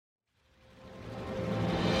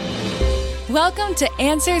Welcome to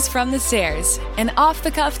Answers from the Stairs, an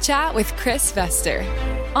off-the-cuff chat with Chris Vester.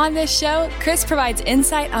 On this show, Chris provides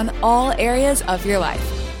insight on all areas of your life,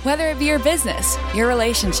 whether it be your business, your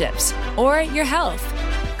relationships, or your health.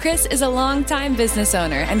 Chris is a longtime business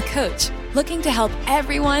owner and coach looking to help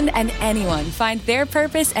everyone and anyone find their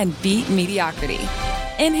purpose and beat mediocrity.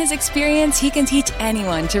 In his experience, he can teach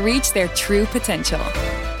anyone to reach their true potential.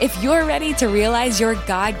 If you're ready to realize your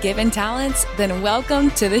God-given talents, then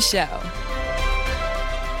welcome to the show.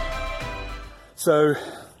 So,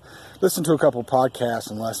 listened to a couple podcasts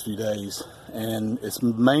in the last few days, and it's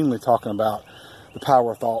mainly talking about the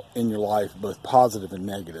power of thought in your life, both positive and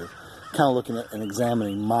negative. Kind of looking at and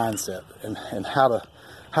examining mindset and how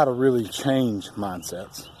to really change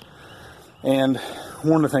mindsets. And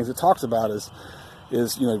one of the things it talks about is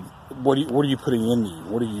what are you putting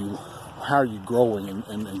into you? How are you growing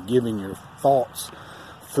and giving your thoughts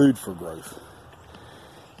food for growth?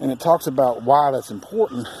 And it talks about why that's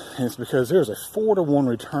important, and it's because there's a 4-to-1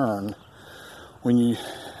 return when you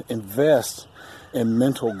invest in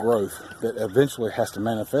mental growth that eventually has to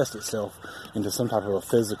manifest itself into some type of a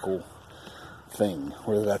physical thing,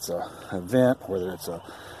 whether that's an event, whether it's a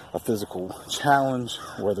physical challenge,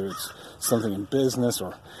 whether it's something in business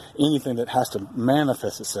or anything that has to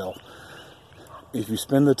manifest itself. If you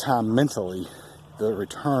spend the time mentally, the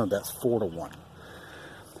return of that's 4-to-1.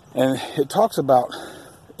 And it talks about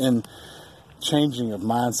in changing of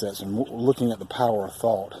mindsets and looking at the power of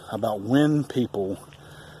thought about when people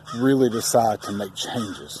really decide to make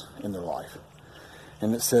changes in their life.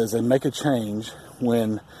 And it says they make a change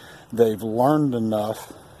when they've learned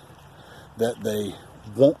enough that they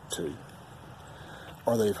want to,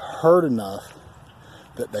 or they've heard enough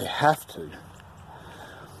that they have to,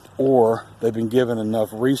 or they've been given enough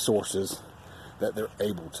resources that they're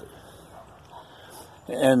able to.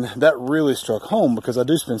 And that really struck home because I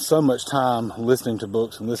do spend so much time listening to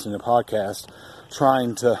books and listening to podcasts,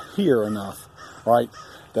 trying to hear enough, right,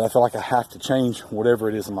 that I feel like I have to change whatever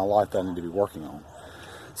it is in my life that I need to be working on.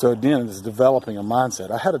 So again, it's developing a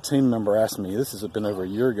mindset. I had a team member ask me, this has been over a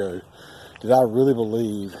year ago, did I really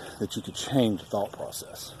believe that you could change the thought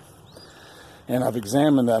process? And I've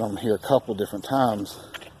examined that on here a couple different times.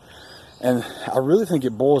 And I really think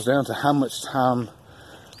it boils down to how much time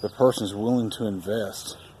the person is willing to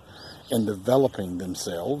invest in developing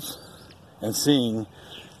themselves and seeing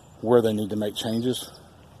where they need to make changes,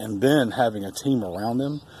 and then having a team around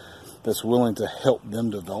them that's willing to help them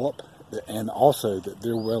develop, and also that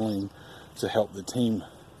they're willing to help the team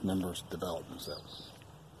members develop themselves.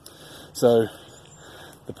 So,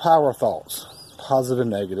 the power of thoughts, positive and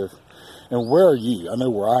negative. And where are you? I know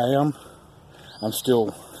where I am. I'm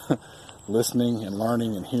still listening and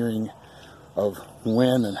learning and hearing of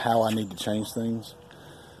when and how I need to change things.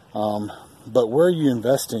 But where are you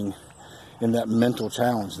investing in that mental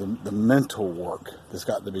challenge, the mental work that's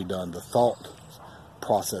got to be done, the thought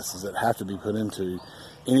processes that have to be put into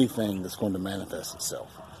anything that's going to manifest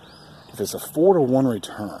itself? If it's a 4-to-1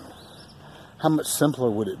 return, how much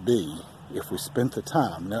simpler would it be if we spent the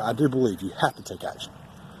time? Now, I do believe you have to take action,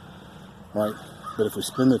 right? But if we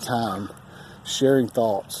spend the time sharing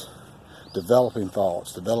thoughts, developing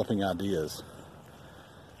ideas,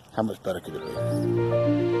 how much better could it be?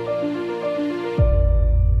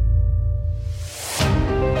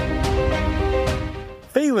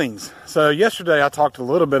 Feelings. So yesterday I talked a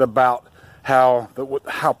little bit about how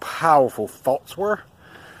powerful thoughts were.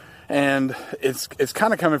 And it's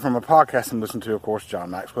kind of coming from a podcast I'm listening to, of course, John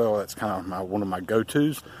Maxwell. That's kind of one of my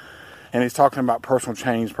go-tos. And he's talking about personal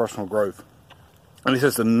change, personal growth. And he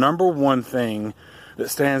says the number one thing that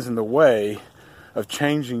stands in the way of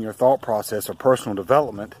changing your thought process or personal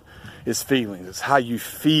development is feelings. It's how you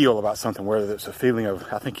feel about something, whether it's a feeling of,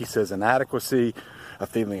 I think he says, inadequacy, a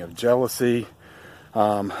feeling of jealousy,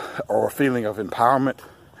 or a feeling of empowerment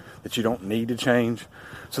that you don't need to change.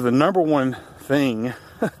 So the number one thing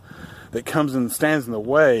that comes and stands in the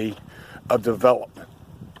way of development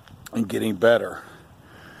and getting better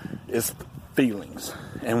is feelings.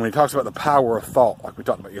 And when he talks about the power of thought, like we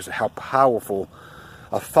talked about yesterday, how powerful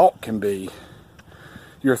a thought can be,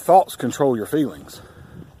 your thoughts control your feelings.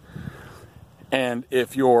 And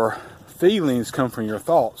if your feelings come from your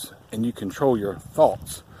thoughts and you control your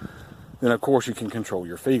thoughts, then of course you can control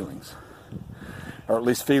your feelings. Or at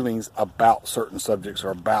least feelings about certain subjects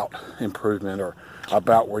or about improvement or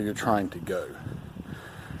about where you're trying to go.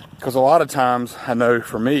 Because a lot of times, I know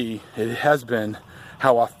for me, it has been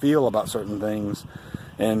how I feel about certain things,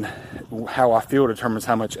 and how I feel determines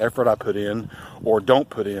how much effort I put in or don't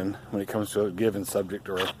put in when it comes to a given subject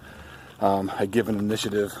or a given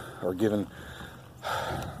initiative or given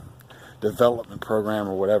development program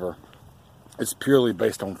or whatever. It's purely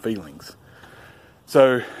based on feelings.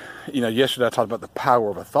 So, yesterday I talked about the power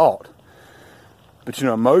of a thought. But,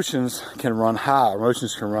 emotions can run high,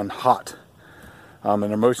 emotions can run hot, and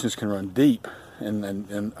emotions can run deep.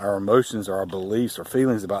 And our emotions or our beliefs or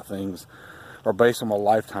feelings about things are based on a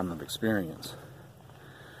lifetime of experience.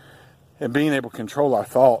 And being able to control our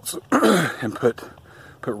thoughts and put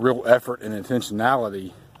real effort and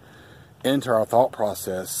intentionality into our thought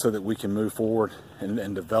process so that we can move forward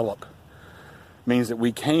and develop means that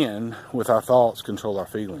we can, with our thoughts, control our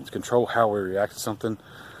feelings, control how we react to something.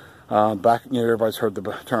 Everybody's heard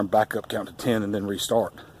the term back up, count to 10, and then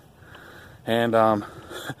restart. And,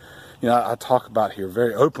 I talk about here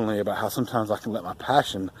very openly about how sometimes I can let my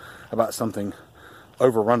passion about something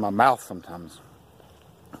overrun my mouth sometimes.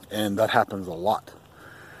 And that happens a lot.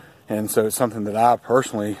 And so it's something that I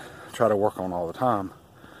personally try to work on all the time.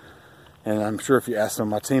 And I'm sure if you ask some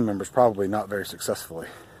of my team members, probably not very successfully.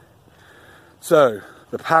 So,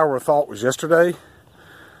 the power of thought was yesterday.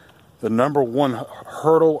 The number one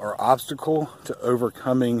hurdle or obstacle to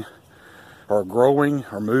overcoming or growing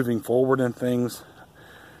or moving forward in things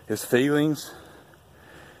is feelings.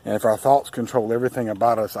 And if our thoughts control everything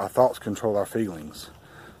about us, our thoughts control our feelings.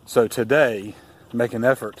 So today, make an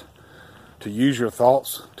effort to use your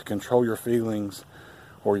thoughts to control your feelings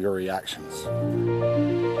or your reactions.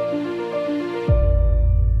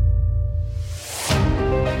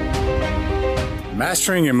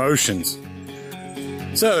 Mastering emotions.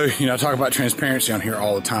 So, I talk about transparency on here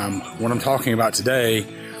all the time. What I'm talking about today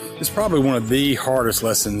is probably one of the hardest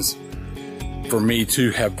lessons for me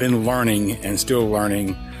to have been learning and still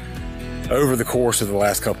learning over the course of the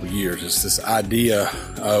last couple of years. It's this idea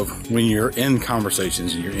of when you're in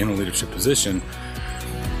conversations and you're in a leadership position,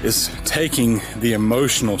 is taking the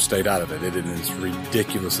emotional state out of it. It is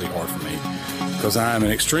ridiculously hard for me because I'm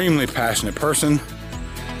an extremely passionate person.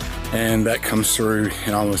 And that comes through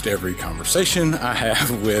in almost every conversation I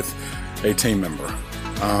have with a team member.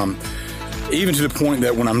 Even to the point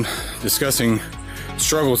that when I'm discussing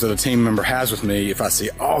struggles that a team member has with me, if I see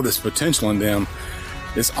all this potential in them,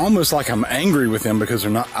 it's almost like I'm angry with them because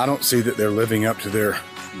I don't see that they're living up to their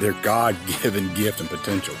God-given gift and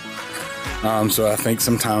potential. So I think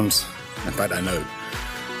sometimes, in fact I know,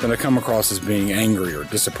 that I come across as being angry or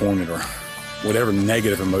disappointed or whatever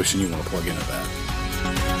negative emotion you want to plug into that.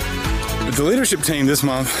 But the leadership team this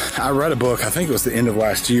month, I read a book, I think it was the end of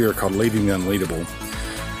last year, called Leading the Unleadable.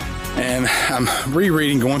 And I'm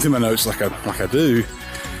rereading, going through my notes like I do.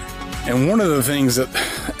 And one of the things that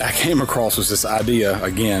I came across was this idea,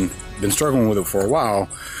 again, been struggling with it for a while,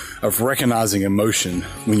 of recognizing emotion.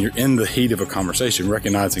 When you're in the heat of a conversation,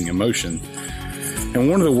 recognizing emotion. And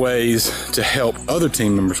one of the ways to help other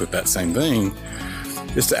team members with that same thing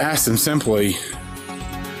is to ask them simply,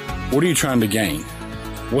 what are you trying to gain?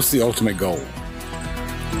 What's the ultimate goal?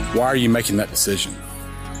 Why are you making that decision?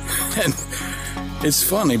 And it's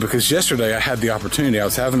funny because yesterday I had the opportunity, I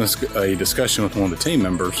was having a discussion with one of the team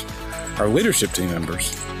members, our leadership team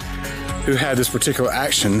members, who had this particular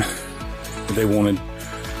action that they wanted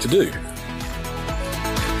to do.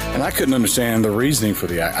 And I couldn't understand the reasoning for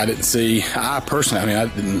the act. That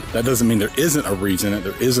doesn't mean there isn't a reason, that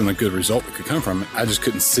there isn't a good result that could come from it. I just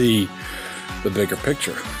couldn't see the bigger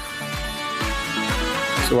picture.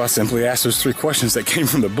 So I simply asked those 3 questions that came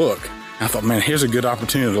from the book. I thought, man, here's a good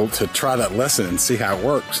opportunity to try that lesson and see how it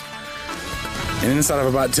works. And inside of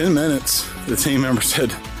about 10 minutes, the team member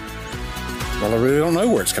said, well, I really don't know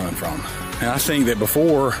where it's coming from. And I think that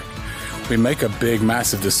before we make a big,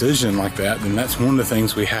 massive decision like that, then that's one of the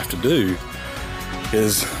things we have to do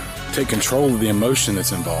is take control of the emotion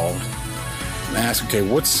that's involved and ask, okay,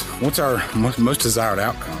 what's our most desired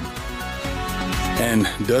outcome? And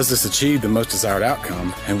does this achieve the most desired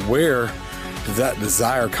outcome? And where does that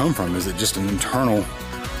desire come from? Is it just an internal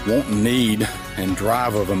want, need, and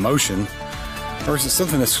drive of emotion? Or is it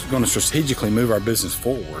something that's going to strategically move our business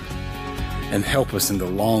forward and help us in the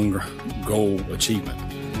long goal achievement?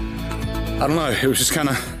 I don't know. It was just kind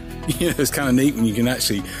of, it's kind of neat when you can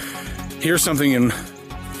actually hear something and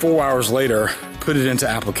 4 hours later put it into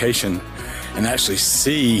application and actually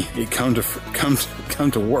see it come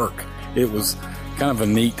to work. It was kind of a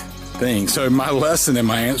neat thing. So my lesson and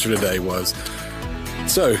my answer today was,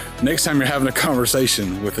 so next time you're having a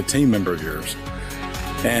conversation with a team member of yours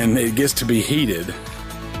and it gets to be heated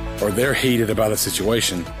or they're heated about a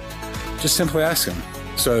situation, just simply ask them,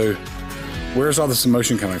 so where's all this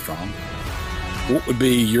emotion coming from? What would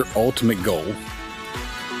be your ultimate goal?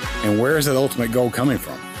 And where is that ultimate goal coming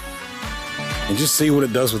from? And just see what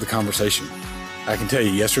it does with the conversation. I can tell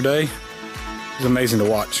you, yesterday, it was amazing to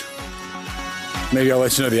watch. maybe I'll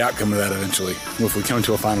let you know the outcome of that eventually, if we come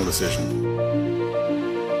to a final decision.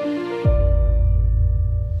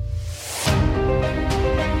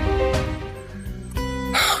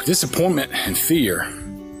 Disappointment and fear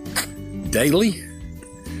daily.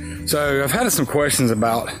 So I've had some questions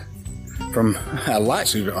about a lot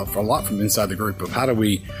from inside the group of how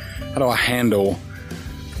do I handle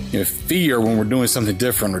fear when we're doing something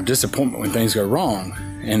different, or disappointment when things go wrong.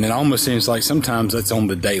 And it almost seems like sometimes that's on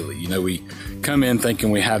the daily. We come in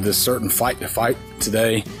thinking we have this certain fight to fight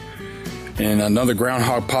today, and another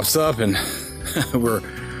groundhog pops up, and we're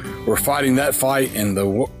fighting that fight, and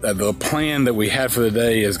the plan that we had for the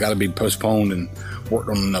day has got to be postponed and worked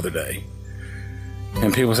on another day.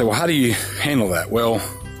 And people say, well, how do you handle that? Well,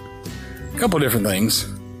 a couple of different things.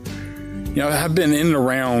 I've been in and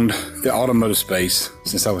around the automotive space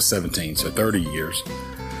since I was 17, so 30 years.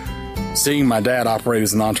 Seeing my dad operate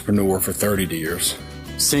as an entrepreneur for 30 years.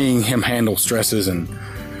 Seeing him handle stresses and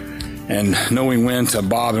knowing when to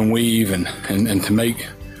bob and weave and to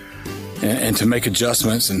make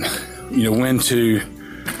adjustments, and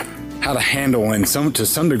how to handle and to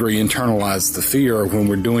some degree internalize the fear when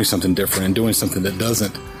we're doing something different and doing something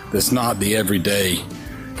that's not the everyday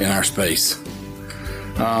in our space.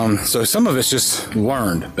 So some of it's just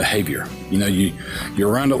learned behavior. You're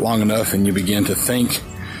around it long enough and you begin to think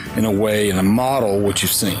in a way and a model what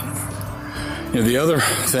you've seen. The other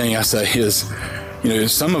thing I say is,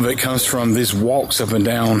 some of it comes from these walks up and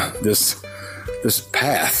down this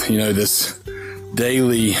path, this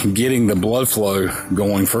daily getting the blood flow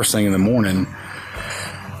going first thing in the morning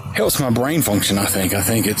helps my brain function. I think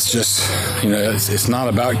it's just, it's not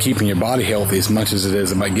about keeping your body healthy as much as it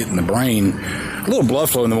is about getting the brain a little blood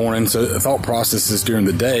flow in the morning, so the thought processes during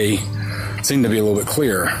the day seem to be a little bit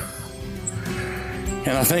clearer.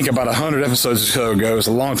 And I think about 100 episodes or so ago, it was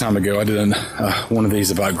a long time ago, I did one of these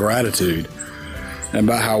about gratitude, and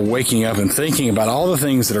about how waking up and thinking about all the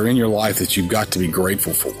things that are in your life that you've got to be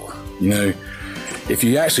grateful for. If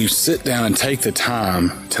you actually sit down and take the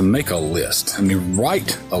time to make a list,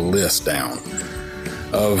 write a list down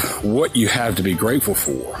of what you have to be grateful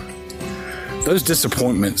for, those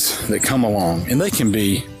disappointments that come along, and they can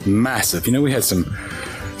be massive. We had some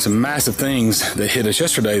massive things that hit us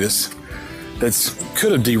yesterday that's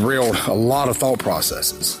could have derailed a lot of thought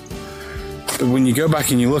processes. But when you go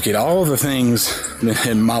back and you look at all the things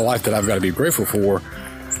in my life that I've got to be grateful for,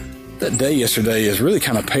 that day yesterday is really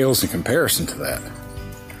kind of pales in comparison to that.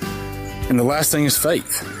 And the last thing is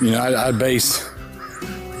faith. I base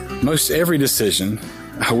most every decision,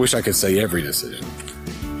 I wish I could say every decision,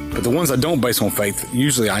 but the ones I don't base on faith,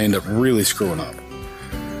 usually I end up really screwing up.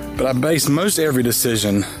 But I base most every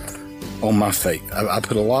decision on my faith. I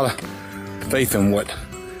put a lot of faith in what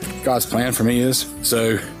God's plan for me is.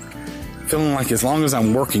 So feeling like as long as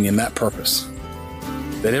I'm working in that purpose,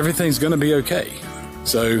 that everything's going to be okay.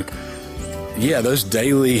 So yeah, those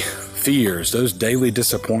daily fears, those daily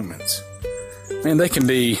disappointments, man, they can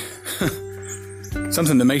be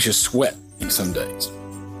something that makes you sweat in some days.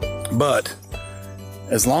 But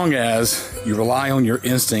as long as you rely on your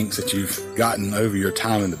instincts that you've gotten over your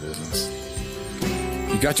time in the business,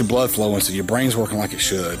 you got your blood flowing, so your brain's working like it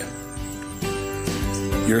should,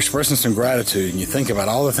 you're expressing some gratitude, and you think about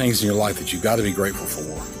all the things in your life that you've got to be grateful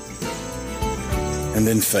for, and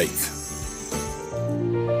then faith.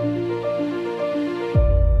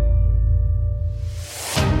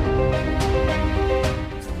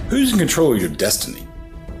 Who's in control of your destiny?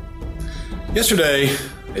 Yesterday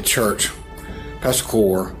at church, Pastor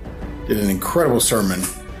Core did an incredible sermon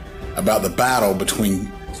about the battle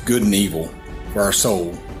between good and evil for our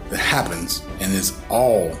soul that happens and is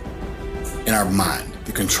all in our mind,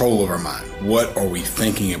 the control of our mind. What are we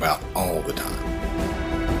thinking about all the time?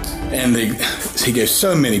 And he gave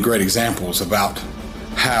so many great examples about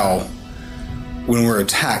how when we're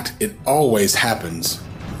attacked, it always happens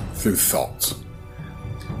through thoughts.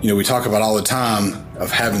 We talk about all the time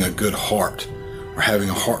of having a good heart, or having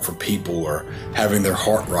a heart for people, or having their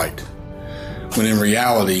heart right. When in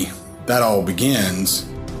reality, that all begins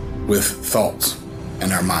with thoughts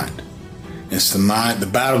in our mind. It's the mind, the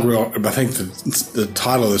battleground. I think the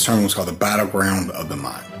title of the sermon was called The Battleground of the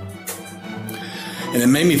Mind. And it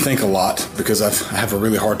made me think a lot, because I have a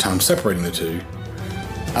really hard time separating the two.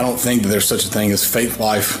 I don't think that there's such a thing as faith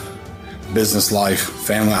life, business life,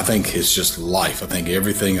 family. I think it's just life. I think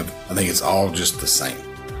it's all just the same.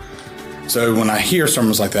 So when I hear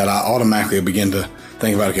sermons like that, I automatically begin to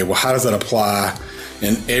think about, okay, well, how does that apply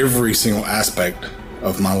in every single aspect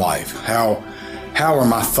of my life? How are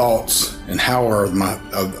my thoughts, and how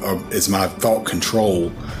is my thought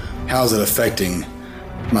control? How is it affecting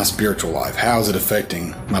my spiritual life? How is it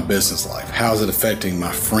affecting my business life? How is it affecting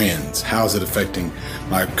my friends? How is it affecting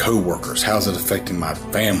my coworkers? How is it affecting my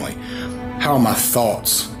family? How are my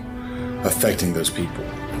thoughts affecting those people?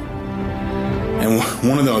 And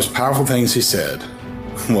one of the most powerful things he said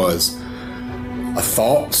was,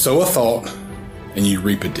 sow a thought and you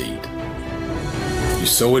reap a deed. You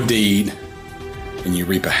sow a deed and you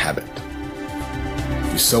reap a habit.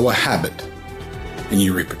 You sow a habit and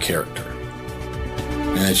you reap a character.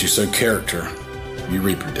 And as you sow character, you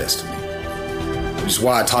reap your destiny. Which is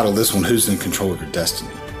why I titled this one, Who's in Control of Your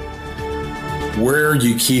Destiny? Where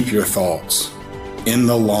you keep your thoughts in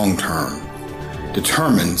the long term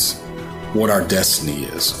determines what our destiny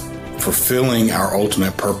is, fulfilling our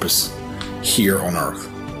ultimate purpose here on earth,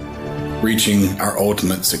 reaching our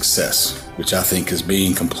ultimate success, which I think is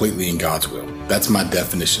being completely in God's will. That's my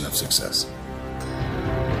definition of success.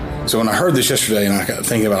 So when I heard this yesterday, and I got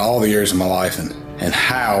thinking about all the areas of my life and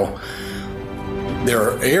how there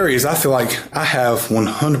are areas I feel like I have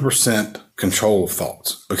 100% control of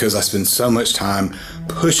thoughts, because I spend so much time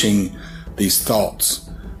pushing these thoughts,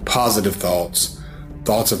 positive thoughts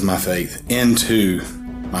of my faith into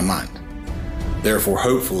my mind, therefore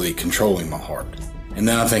hopefully controlling my heart. And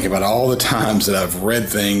then I think about all the times that I've read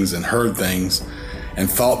things and heard things and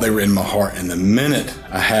thought they were in my heart, and the minute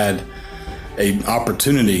I had an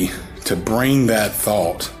opportunity to bring that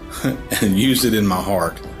thought and use it in my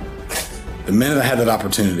heart, the minute I had that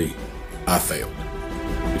opportunity, I failed,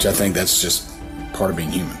 which I think that's just part of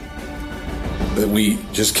being human. But we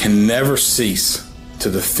just can never cease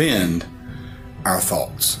to defend our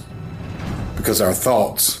thoughts, because our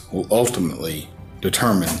thoughts will ultimately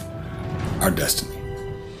determine our destiny.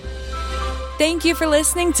 Thank you for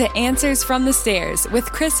listening to Answers from the Stairs with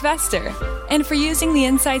Chris Vester, and for using the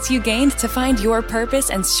insights you gained to find your purpose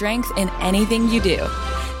and strength in anything you do.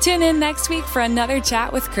 Tune in next week for another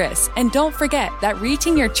chat with Chris, and don't forget that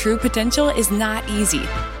reaching your true potential is not easy,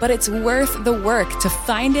 but it's worth the work to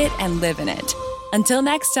find it and live in it. Until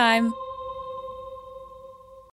next time.